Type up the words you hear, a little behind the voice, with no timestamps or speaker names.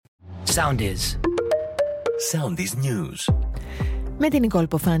Soundis. Soundis News. Με την Νικόλ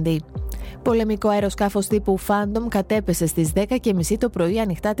Ποφάντη. Πολεμικό αεροσκάφος τύπου Phantom κατέπεσε στις 10:30 το πρωί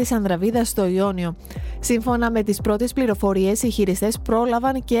ανοιχτά της Ανδραβίδας στο Ιόνιο. Σύμφωνα με τις πρώτες πληροφορίες, οι χειριστές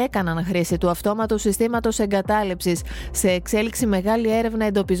πρόλαβαν και έκαναν χρήση του αυτόματου συστήματος εγκατάλειψης, σε εξέλιξη μεγάλη έρευνα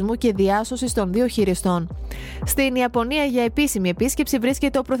εντοπισμού και διάσωσης των δύο χειριστών. Στην Ιαπωνία για επίσημη επίσκεψη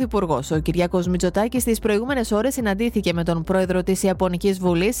βρίσκεται ο Πρωθυπουργός. Ο Κυριάκος Μητσοτάκης τις προηγούμενες ώρες συναντήθηκε με τον πρόεδρο της Ιαπωνικής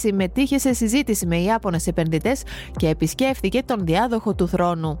Βουλής, συμμετείχε σε συζήτηση με Ιάπωνες επενδυτές και επισκέφθηκε τον διάδοχο του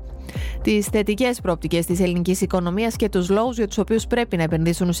θρόνου. Τις θετικές προοπτικές της ελληνικής οικονομίας και τους λόγους για τους οποίους πρέπει να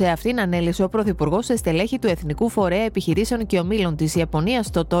επενδύσουν σε αυτήν ανέλησε ο Πρωθυπουργός σε στελέχη του Εθνικού Φορέα Επιχειρήσεων και Ομίλων της Ιαπωνίας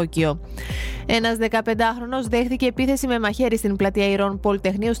στο Τόκιο. Ένας 15χρονος δέχθηκε επίθεση με μαχαίρι στην πλατεία Ηρών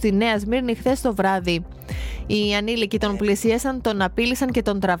Πολυτεχνείου στη Νέα Σμύρνη χθες το βράδυ. Οι ανήλικοι τον πλησίασαν, τον απείλησαν και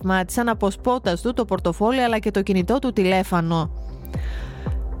τον τραυμάτισαν, αποσπώντας του το πορτοφόλι αλλά και το κινητό του τηλέφωνο.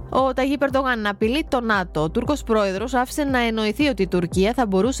 Ο Ταγίπ Ερντογάν απειλεί το ΝΑΤΟ. Ο Τούρκος πρόεδρος άφησε να εννοηθεί ότι η Τουρκία θα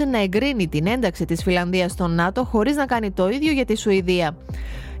μπορούσε να εγκρίνει την ένταξη της Φινλανδίας στο ΝΑΤΟ χωρίς να κάνει το ίδιο για τη Σουηδία.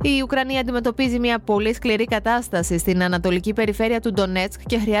 Η Ουκρανία αντιμετωπίζει μια πολύ σκληρή κατάσταση στην ανατολική περιφέρεια του Ντονέτσκ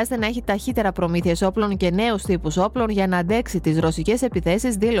και χρειάζεται να έχει ταχύτερα προμήθειες όπλων και νέους τύπους όπλων για να αντέξει τις ρωσικές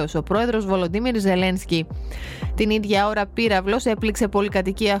επιθέσεις, δήλωσε ο πρόεδρος Βολοντίμιρ Ζελένσκι. Την ίδια ώρα, πύραυλος έπληξε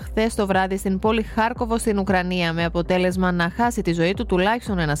πολυκατοικία χθες το βράδυ στην πόλη Χάρκοβο στην Ουκρανία, με αποτέλεσμα να χάσει τη ζωή του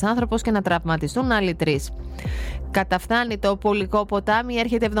τουλάχιστον ένας άνθρωπος και να τραυματιστούν άλλοι 3. Καταφθάνει το πολικό ποτάμι,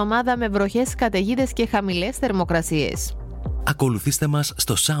 έρχεται εβδομάδα με βροχές, καταιγίδες και χαμηλές θερμοκρασίες. Ακολουθήστε μας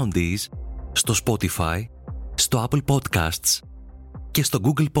στο Soundis, στο Spotify, στο Apple Podcasts και στο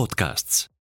Google Podcasts.